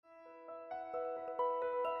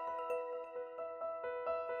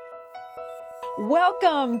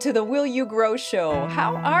Welcome to the Will You Grow Show.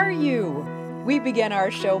 How are you? We begin our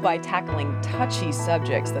show by tackling touchy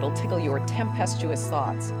subjects that'll tickle your tempestuous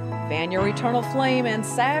thoughts, fan your eternal flame, and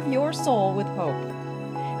salve your soul with hope.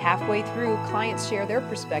 Halfway through, clients share their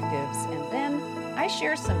perspectives, and then I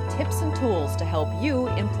share some tips and tools to help you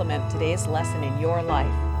implement today's lesson in your life.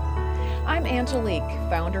 I'm Angelique,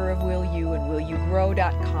 founder of Will You and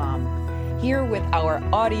WillYouGrow.com, here with our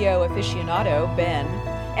audio aficionado, Ben,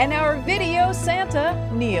 and our video Santa,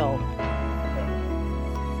 Neil.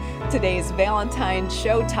 Today's Valentine's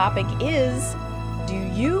show topic is, do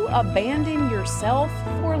you abandon yourself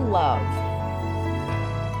for love?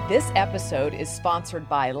 This episode is sponsored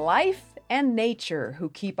by Life and Nature, who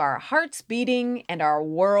keep our hearts beating and our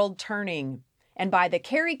world turning, and by the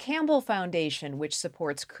Carrie Campbell Foundation, which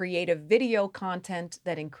supports creative video content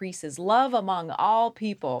that increases love among all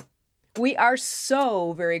people. We are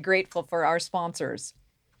so very grateful for our sponsors.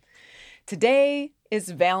 Today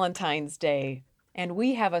is Valentine's Day, and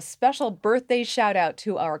we have a special birthday shout out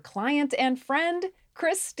to our client and friend,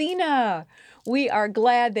 Christina. We are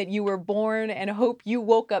glad that you were born and hope you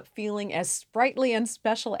woke up feeling as sprightly and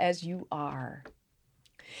special as you are.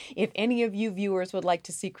 If any of you viewers would like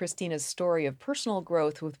to see Christina's story of personal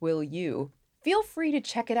growth with Will You, feel free to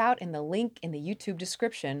check it out in the link in the YouTube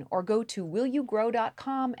description or go to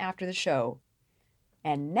WillYouGrow.com after the show.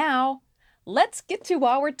 And now, let's get to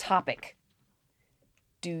our topic.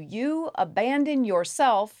 Do you abandon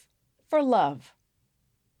yourself for love?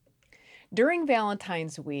 During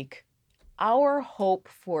Valentine's week, our hope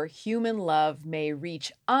for human love may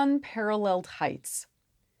reach unparalleled heights.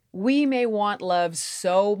 We may want love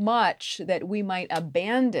so much that we might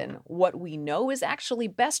abandon what we know is actually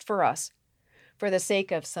best for us for the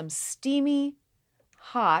sake of some steamy,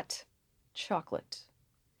 hot chocolate.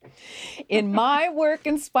 In my work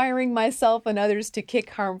inspiring myself and others to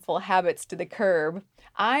kick harmful habits to the curb,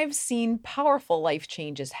 I've seen powerful life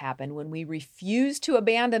changes happen when we refuse to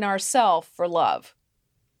abandon ourselves for love.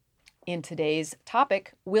 In today's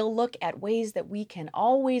topic, we'll look at ways that we can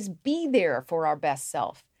always be there for our best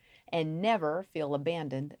self and never feel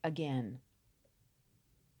abandoned again.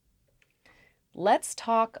 Let's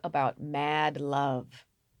talk about mad love.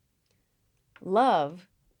 Love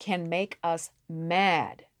can make us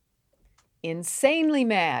mad. Insanely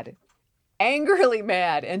mad, angrily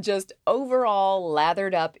mad, and just overall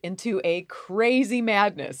lathered up into a crazy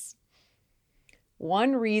madness.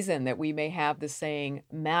 One reason that we may have the saying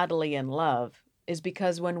madly in love is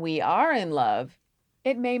because when we are in love,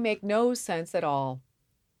 it may make no sense at all.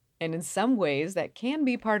 And in some ways, that can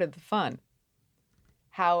be part of the fun.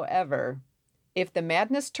 However, if the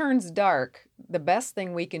madness turns dark, the best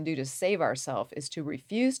thing we can do to save ourselves is to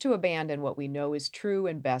refuse to abandon what we know is true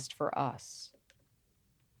and best for us.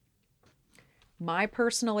 My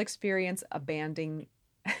personal experience abandoning...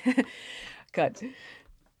 Cut.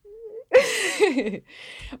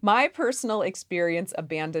 My personal experience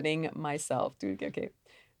abandoning myself. Okay.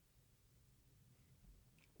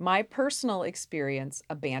 My personal experience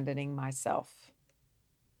abandoning myself.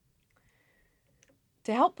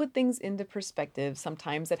 To help put things into perspective,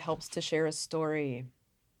 sometimes it helps to share a story.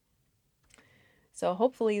 So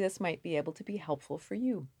hopefully this might be able to be helpful for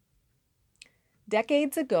you.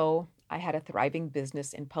 Decades ago, I had a thriving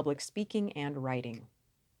business in public speaking and writing.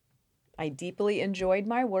 I deeply enjoyed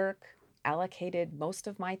my work, allocated most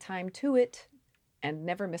of my time to it, and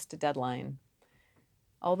never missed a deadline.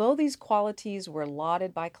 Although these qualities were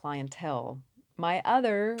lauded by clientele, my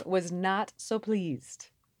other was not so pleased.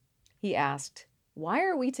 He asked, "Why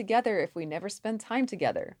are we together if we never spend time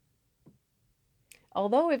together?"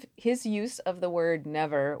 Although if his use of the word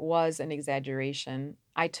never was an exaggeration,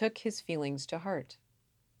 I took his feelings to heart.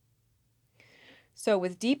 So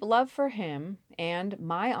with deep love for him and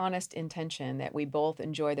my honest intention that we both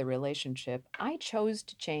enjoy the relationship, I chose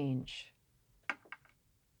to change.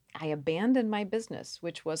 I abandoned my business,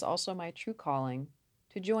 which was also my true calling,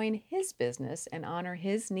 to join his business and honor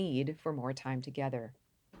his need for more time together.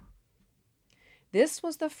 This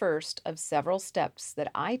was the first of several steps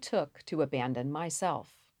that I took to abandon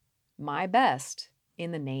myself, my best,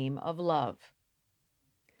 in the name of love.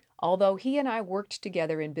 Although he and I worked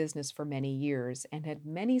together in business for many years and had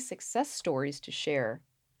many success stories to share,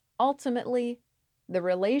 ultimately, the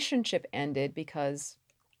relationship ended because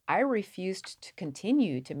I refused to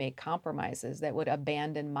continue to make compromises that would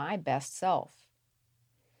abandon my best self.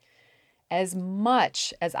 As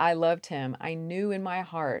much as I loved him, I knew in my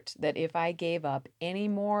heart that if I gave up any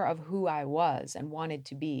more of who I was and wanted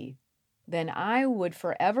to be, then I would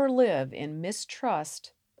forever live in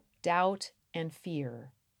mistrust, doubt, and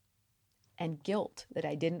fear. and guilt that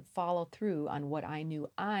I didn't follow through on what I knew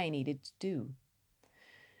I needed to do.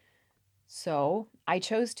 So I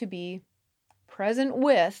chose to be present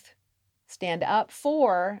with, stand up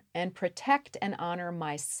for, and protect and honor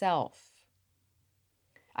myself.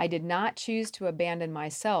 I did not choose to abandon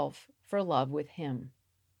myself for love with him.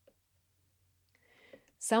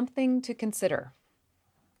 Something to consider.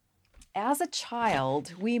 As a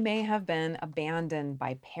child, we may have been abandoned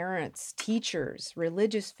by parents, teachers,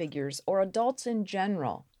 religious figures, or adults in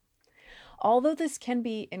general. Although this can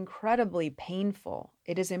be incredibly painful,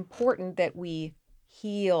 it is important that we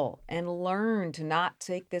heal and learn to not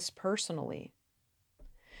take this personally.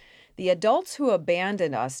 The adults who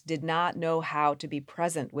abandoned us did not know how to be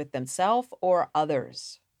present with themselves or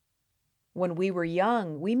others. When we were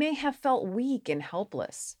young, we may have felt weak and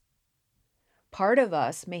helpless. Part of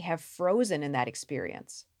us may have frozen in that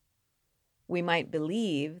experience. We might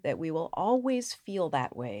believe that we will always feel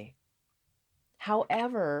that way.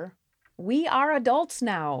 However, we are adults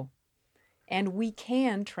now, and we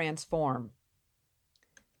can transform.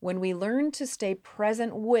 When we learn to stay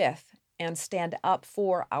present with and stand up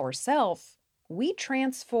for ourselves, we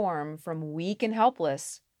transform from weak and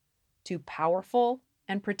helpless to powerful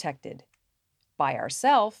and protected by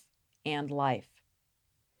ourselves and life.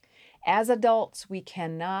 As adults, we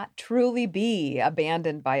cannot truly be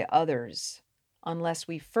abandoned by others unless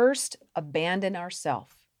we first abandon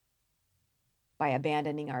ourselves by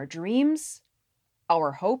abandoning our dreams,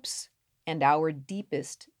 our hopes, and our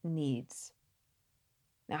deepest needs.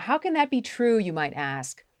 Now, how can that be true, you might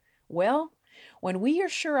ask? Well, when we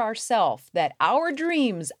assure ourselves that our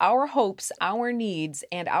dreams, our hopes, our needs,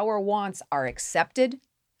 and our wants are accepted,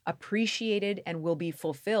 appreciated, and will be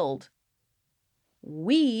fulfilled,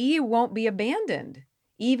 we won't be abandoned,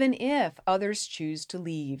 even if others choose to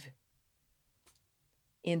leave.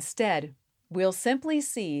 Instead, we'll simply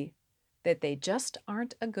see that they just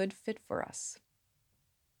aren't a good fit for us.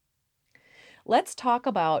 Let's talk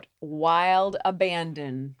about wild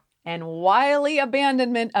abandon and wily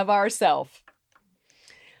abandonment of ourself.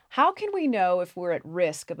 How can we know if we're at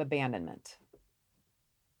risk of abandonment?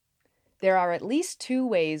 There are at least two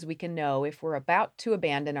ways we can know if we're about to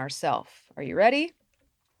abandon ourselves. Are you ready?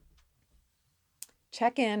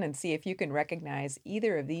 Check in and see if you can recognize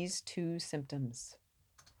either of these two symptoms.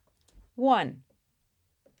 1.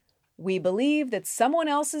 We believe that someone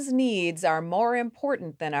else's needs are more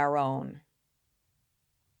important than our own.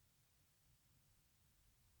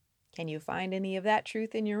 Can you find any of that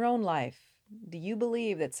truth in your own life? Do you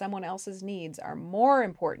believe that someone else's needs are more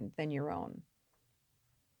important than your own?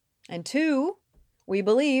 And 2, we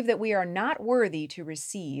believe that we are not worthy to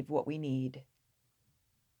receive what we need.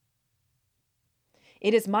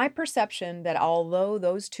 It is my perception that although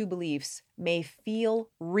those two beliefs may feel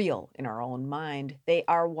real in our own mind, they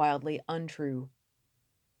are wildly untrue.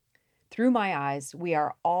 Through my eyes, we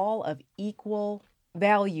are all of equal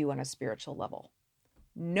value on a spiritual level.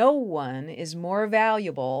 No one is more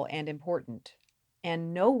valuable and important,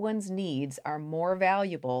 and no one's needs are more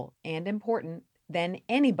valuable and important than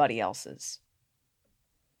anybody else's.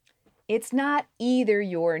 It's not either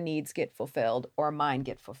your needs get fulfilled or mine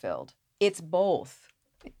get fulfilled. It's both.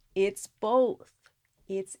 It's both.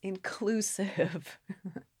 It's inclusive.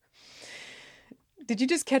 Did you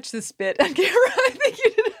just catch the spit on camera? I think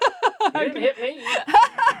you did. You didn't hit me.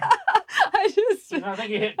 I think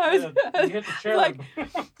you hit the chair. Like,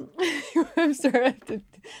 I'm sorry.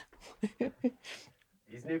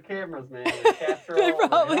 These new cameras, man, they capture They all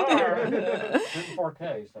probably of it. do. It's in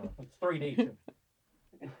 4K, so it's 3D.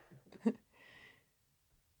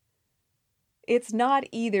 It's not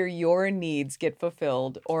either your needs get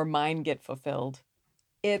fulfilled or mine get fulfilled.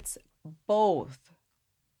 It's both.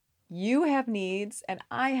 You have needs and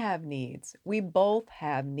I have needs. We both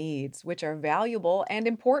have needs, which are valuable and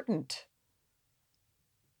important.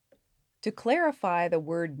 To clarify the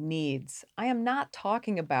word needs, I am not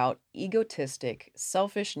talking about egotistic,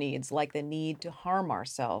 selfish needs like the need to harm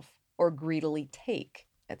ourselves or greedily take,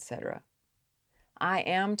 etc. I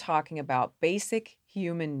am talking about basic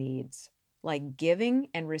human needs, like giving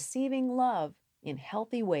and receiving love in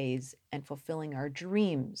healthy ways and fulfilling our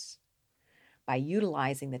dreams by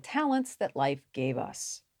utilizing the talents that life gave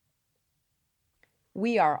us.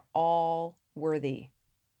 We are all worthy.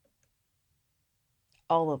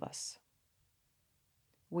 All of us.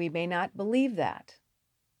 We may not believe that.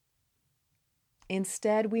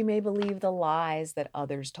 Instead, we may believe the lies that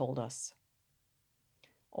others told us.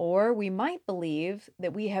 Or we might believe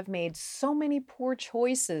that we have made so many poor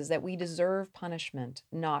choices that we deserve punishment,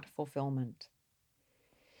 not fulfillment.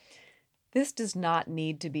 This does not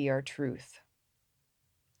need to be our truth.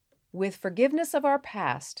 With forgiveness of our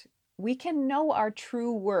past, we can know our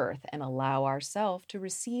true worth and allow ourselves to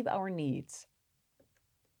receive our needs.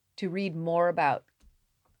 To read more about,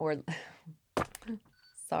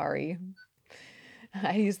 sorry,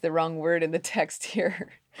 I used the wrong word in the text here.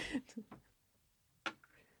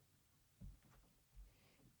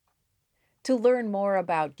 To learn more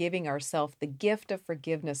about giving ourselves the gift of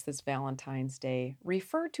forgiveness this Valentine's Day,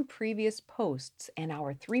 refer to previous posts and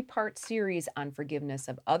our 3-part series on forgiveness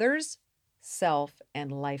of others, self,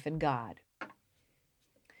 and life in God.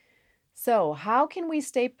 So, how can we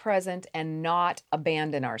stay present and not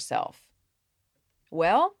abandon ourselves?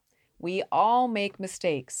 Well, we all make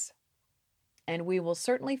mistakes, and we will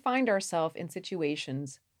certainly find ourselves in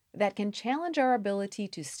situations that can challenge our ability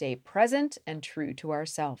to stay present and true to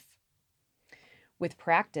ourselves. With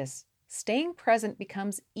practice, staying present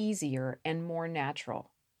becomes easier and more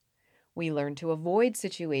natural. We learn to avoid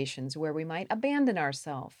situations where we might abandon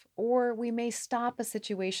ourselves, or we may stop a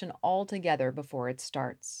situation altogether before it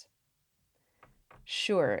starts.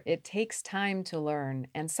 Sure, it takes time to learn,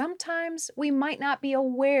 and sometimes we might not be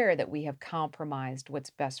aware that we have compromised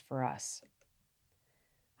what's best for us.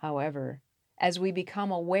 However, as we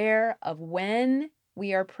become aware of when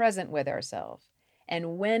we are present with ourselves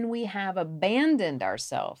and when we have abandoned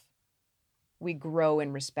ourselves, we grow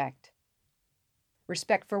in respect.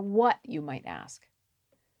 Respect for what, you might ask?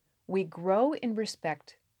 We grow in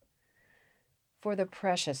respect for the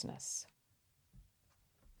preciousness,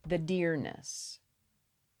 the dearness,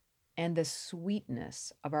 and the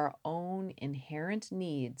sweetness of our own inherent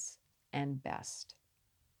needs and best.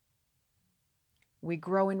 We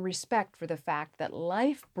grow in respect for the fact that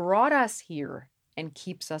life brought us here and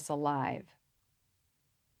keeps us alive.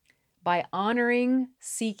 By honoring,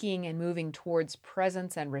 seeking, and moving towards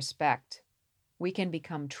presence and respect, we can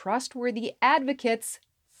become trustworthy advocates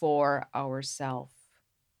for ourselves.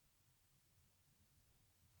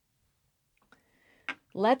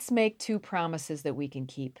 Let's make 2 promises that we can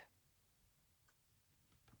keep.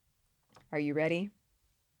 Are you ready?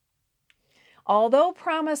 Although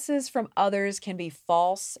promises from others can be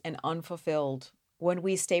false and unfulfilled, when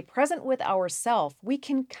we stay present with ourselves, we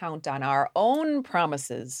can count on our own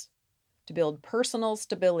promises to build personal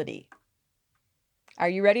stability. Are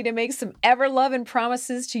you ready to make some ever-loving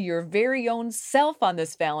promises to your very own self on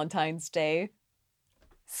this Valentine's Day?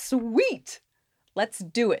 Sweet! Let's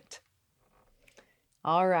do it.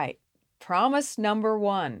 All right. Promise number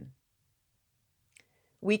 1.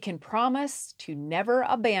 We can promise to never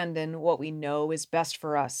abandon what we know is best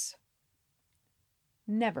for us.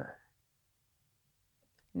 Never.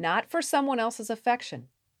 Not for someone else's affection.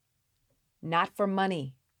 Not for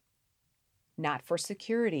money. Not for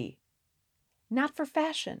security. Not for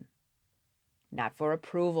fashion. Not for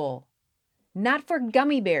approval. Not for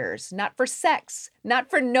gummy bears. Not for sex.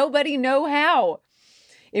 Not for nobody know how.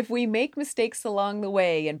 If we make mistakes along the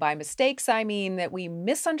way, and by mistakes I mean that we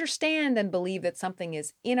misunderstand and believe that something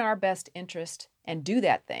is in our best interest and do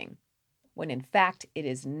that thing, when in fact it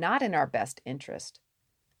is not in our best interest,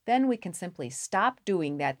 then we can simply stop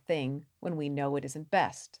doing that thing when we know it isn't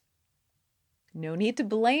best. No need to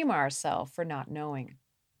blame ourselves for not knowing.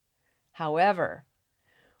 However,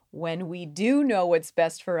 when we do know what's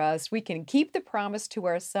best for us, we can keep the promise to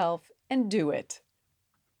ourselves and do it.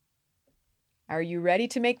 Are you ready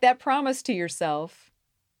to make that promise to yourself?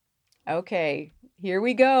 Okay, here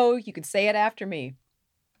we go. You can say it after me.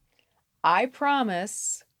 I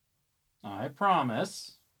promise. I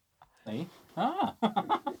promise. See? Ah.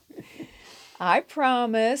 I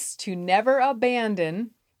promise to never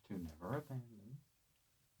abandon. To never abandon.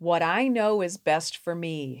 What I know is best for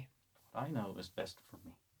me. What I know is best for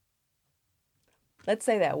me. Let's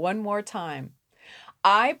say that one more time.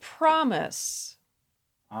 I promise.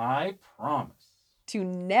 I promise. To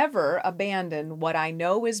never abandon what I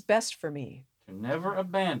know is best for me. To never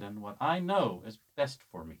abandon what I know is best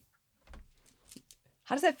for me.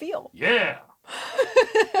 How does that feel? Yeah!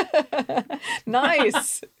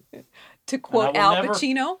 Nice. To quote Al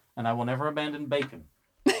Pacino. And I will never abandon bacon.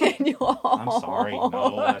 I'm sorry.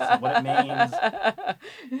 No, that's not what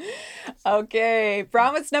it means. Okay,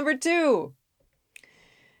 promise number 2.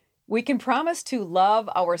 We can promise to love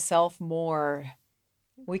ourselves more.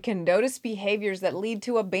 We can notice behaviors that lead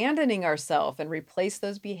to abandoning ourselves and replace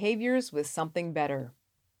those behaviors with something better.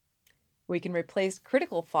 We can replace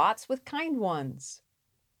critical thoughts with kind ones.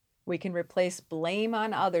 We can replace blame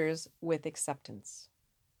on others with acceptance.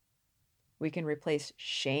 We can replace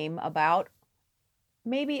shame about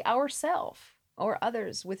maybe ourselves or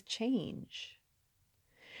others with change.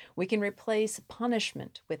 We can replace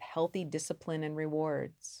punishment with healthy discipline and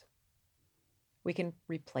rewards. We can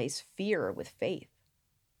replace fear with faith.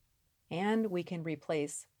 And we can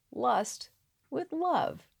replace lust with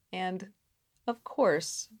love, and, of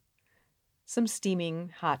course, some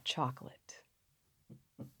steaming hot chocolate.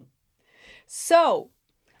 So,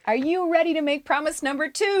 are you ready to make promise number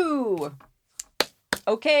 2?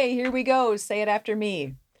 Okay, here we go. Say it after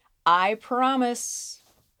me. I promise.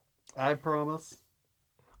 I promise.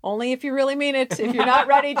 Only if you really mean it. If you're not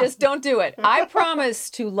ready, just don't do it. I promise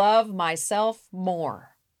to love myself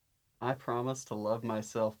more. I promise to love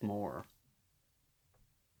myself more.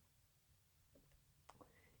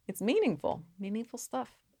 It's meaningful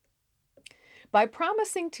stuff. By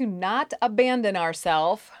promising to not abandon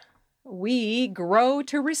ourselves, we grow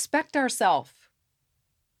to respect ourselves.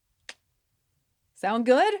 Sound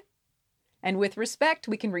good? And with respect,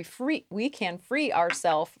 we can free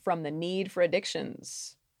ourselves from the need for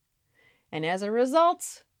addictions. And as a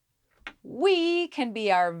result, we can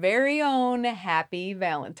be our very own happy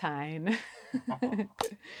Valentine.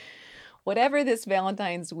 Whatever this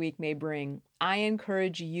Valentine's week may bring, I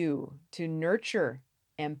encourage you to nurture,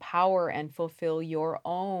 empower, and fulfill your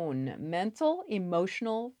own mental,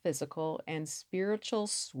 emotional, physical, and spiritual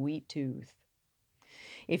sweet tooth.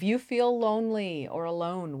 If you feel lonely or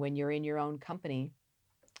alone when you're in your own company,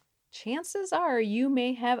 chances are you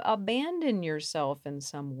may have abandoned yourself in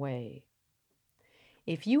some way.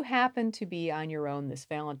 If you happen to be on your own this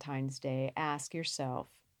Valentine's Day, ask yourself,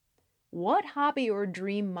 what hobby or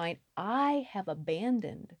dream might I have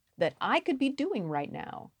abandoned that I could be doing right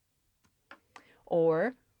now?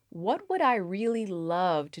 Or what would I really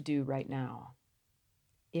love to do right now?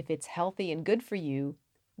 If it's healthy and good for you,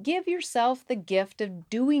 give yourself the gift of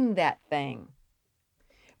doing that thing.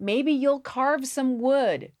 Maybe you'll carve some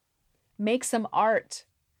wood, make some art,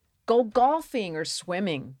 go golfing or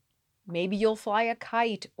swimming. Maybe you'll fly a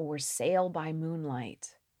kite or sail by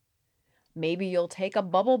moonlight. Maybe you'll take a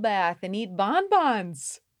bubble bath and eat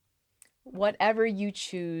bonbons. Whatever you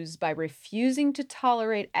choose, by refusing to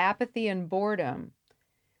tolerate apathy and boredom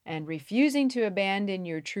and refusing to abandon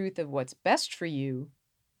your truth of what's best for you,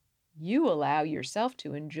 you allow yourself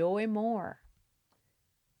to enjoy more,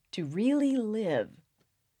 to really live,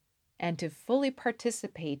 and to fully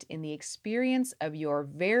participate in the experience of your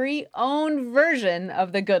very own version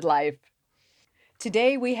of the good life.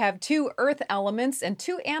 Today, we have 2 earth elements and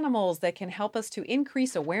 2 animals that can help us to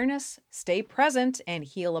increase awareness, stay present, and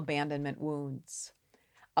heal abandonment wounds.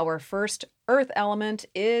 Our first earth element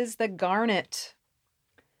is the garnet.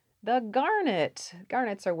 The garnet.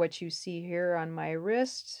 Garnets are what you see here on my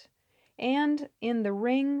wrist and in the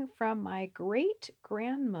ring from my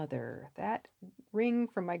great-grandmother. That ring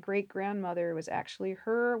from my great-grandmother was actually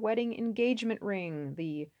her wedding engagement ring.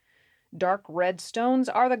 The dark red stones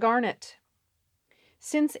are the garnet.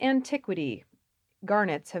 Since antiquity,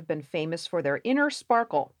 garnets have been famous for their inner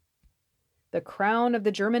sparkle. The crown of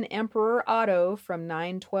the German Emperor Otto from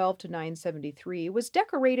 912 to 973 was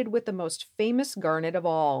decorated with the most famous garnet of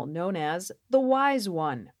all, known as the Wise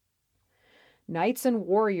One. Knights and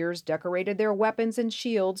warriors decorated their weapons and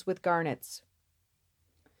shields with garnets.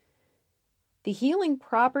 The healing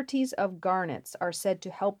properties of garnets are said to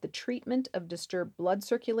help the treatment of disturbed blood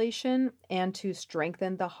circulation and to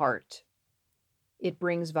strengthen the heart. It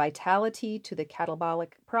brings vitality to the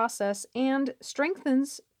catabolic process and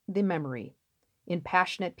strengthens the memory. In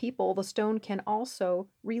passionate people, the stone can also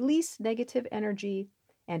release negative energy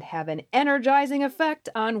and have an energizing effect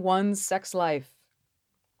on one's sex life.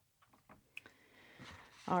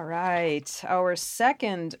 All right, our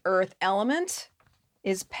second earth element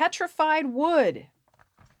is petrified wood.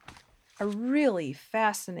 A really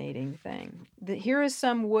fascinating thing. Here is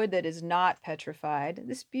some wood that is not petrified.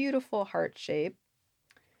 This beautiful heart shape.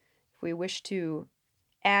 If we wish to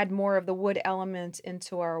add more of the wood element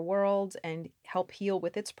into our world and help heal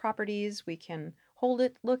with its properties, we can hold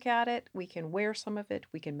it, look at it, we can wear some of it,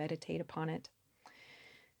 we can meditate upon it.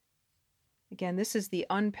 Again, this is the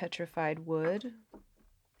unpetrified wood.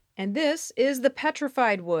 And this is the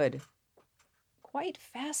petrified wood. Quite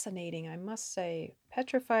fascinating, I must say.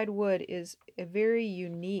 Petrified wood is a very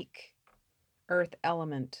unique earth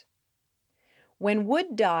element. When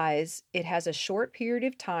wood dies, it has a short period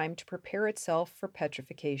of time to prepare itself for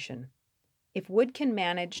petrification. If wood can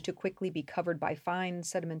manage to quickly be covered by fine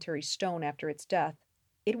sedimentary stone after its death,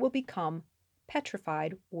 it will become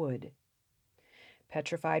petrified wood.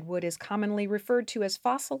 Petrified wood is commonly referred to as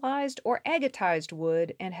fossilized or agatized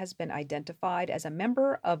wood and has been identified as a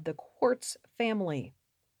member of the quartz family.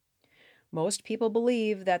 Most people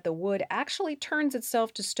believe that the wood actually turns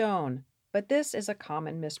itself to stone, but this is a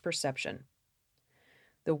common misperception.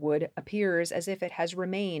 The wood appears as if it has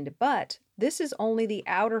remained, but this is only the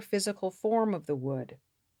outer physical form of the wood.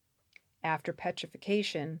 After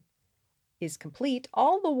petrification, is complete,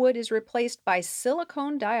 all the wood is replaced by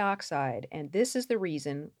silicon dioxide, and this is the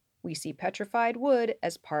reason we see petrified wood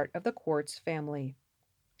as part of the quartz family.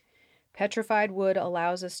 Petrified wood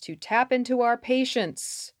allows us to tap into our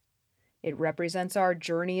patience. It represents our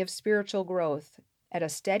journey of spiritual growth at a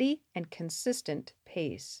steady and consistent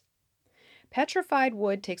pace. Petrified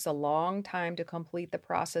wood takes a long time to complete the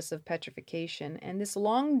process of petrification, and this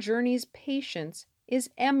long journey's patience is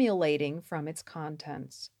emulating from its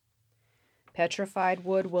contents. Petrified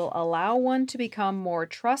wood will allow one to become more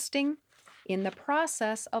trusting in the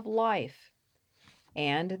process of life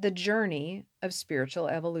and the journey of spiritual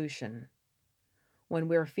evolution. When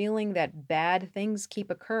we're feeling that bad things keep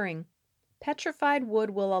occurring, petrified wood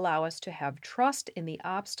will allow us to have trust in the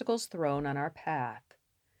obstacles thrown on our path.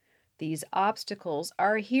 These obstacles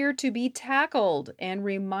are here to be tackled and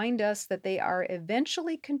remind us that they are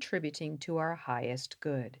eventually contributing to our highest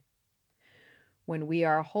good. When we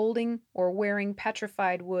are holding or wearing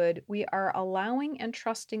petrified wood, we are allowing and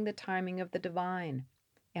trusting the timing of the divine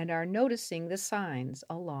and are noticing the signs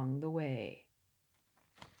along the way.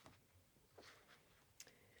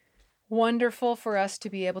 Wonderful for us to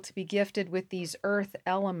be able to be gifted with these earth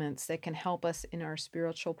elements that can help us in our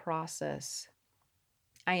spiritual process.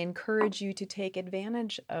 I encourage you to take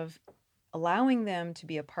advantage of allowing them to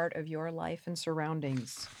be a part of your life and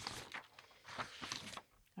surroundings.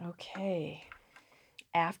 Okay.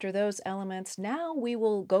 After those elements, now we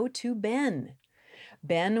will go to Ben.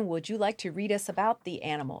 Ben, would you like to read to us about the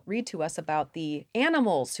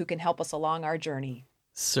animals who can help us along our journey?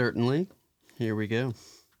 Certainly. Here we go.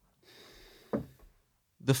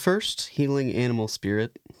 The first healing animal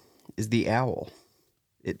spirit is the owl.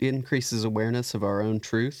 It increases awareness of our own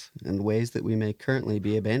truth and ways that we may currently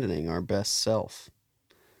be abandoning our best self.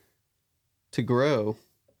 To grow,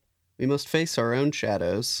 we must face our own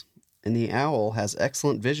shadows, and the owl has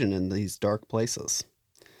excellent vision in these dark places.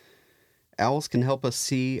 Owls can help us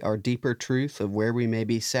see our deeper truth of where we may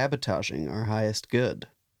be sabotaging our highest good.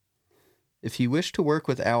 If you wish to work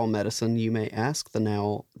with owl medicine, you may ask the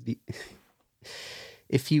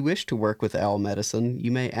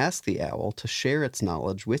owl to share its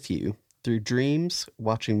knowledge with you through dreams,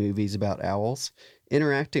 watching movies about owls,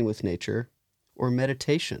 interacting with nature, or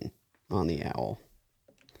meditation on the owl.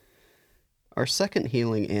 Our second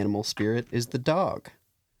healing animal spirit is the dog.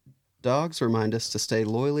 Dogs remind us to stay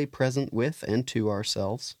loyally present with and to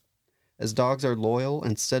ourselves, as dogs are loyal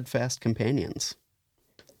and steadfast companions.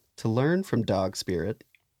 To learn from dog spirit,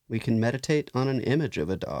 we can meditate on an image of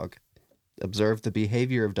a dog, observe the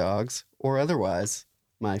behavior of dogs, or otherwise,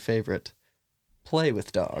 my favorite, play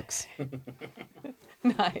with dogs.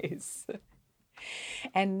 Nice.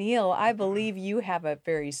 And Neil, I believe you have a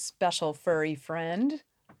very special furry friend.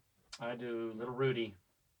 I do, little Rudy.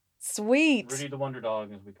 Sweet. Rudy the Wonder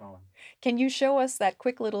Dog, as we call him. Can you show us that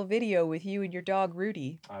quick little video with you and your dog,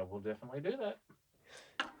 Rudy? I will definitely do that.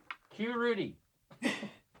 Cue Rudy.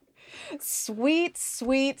 Sweet,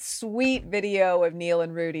 sweet, sweet video of Neil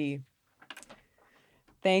and Rudy.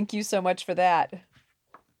 Thank you so much for that.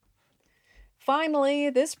 Finally,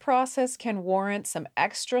 this process can warrant some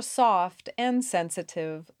extra soft and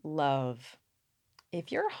sensitive love.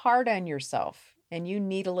 If you're hard on yourself and you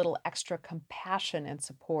need a little extra compassion and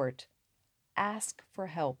support, ask for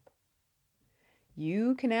help.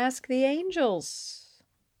 You can ask the angels.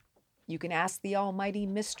 You can ask the almighty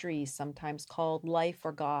mystery, sometimes called life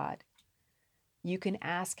or God. You can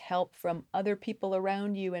ask help from other people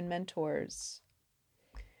around you and mentors.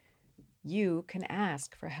 You can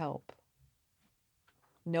ask for help.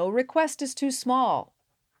 No request is too small.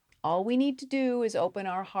 All we need to do is open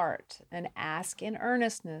our heart and ask in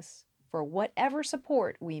earnestness for whatever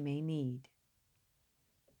support we may need.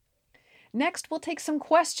 Next, we'll take some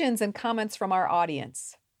questions and comments from our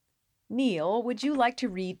audience. Neil, would you like to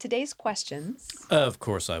read today's questions? Of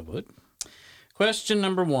course I would. Question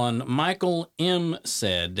number 1, Michael M.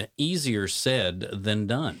 said, easier said than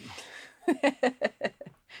done.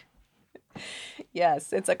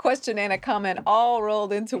 Yes, it's a question and a comment all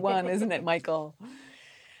rolled into one, isn't it, Michael?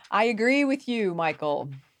 I agree with you, Michael.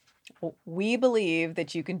 We believe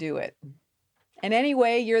that you can do it. And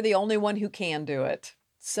anyway, you're the only one who can do it.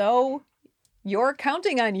 So you're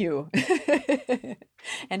counting on you.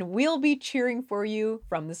 And we'll be cheering for you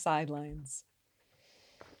from the sidelines.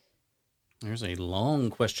 There's a long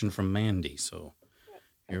question from Mandy, so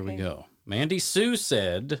here we go. Mandy Sue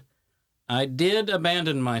said, I did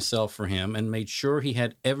abandon myself for him and made sure he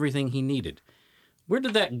had everything he needed. Where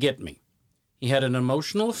did that get me? He had an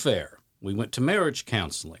emotional affair. We went to marriage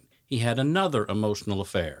counseling. He had another emotional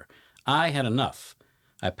affair. I had enough.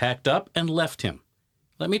 I packed up and left him.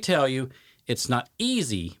 Let me tell you, It's not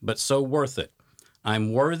easy, but so worth it.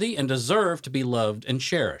 I'm worthy and deserve to be loved and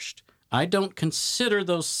cherished. I don't consider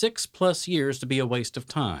those 6+ years to be a waste of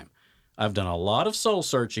time. I've done a lot of soul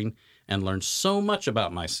searching and learned so much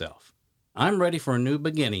about myself. I'm ready for a new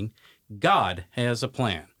beginning. God has a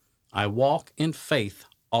plan. I walk in faith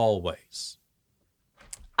always.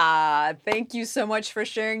 Thank you so much for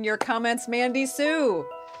sharing your comments, Mandy Sue.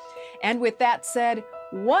 And with that said,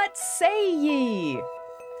 what say ye?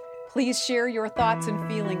 Please share your thoughts and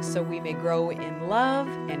feelings so we may grow in love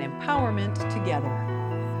and empowerment together.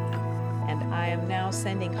 And I am now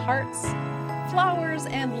sending hearts, flowers,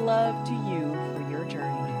 and love to you for your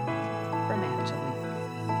journey. From Angeline.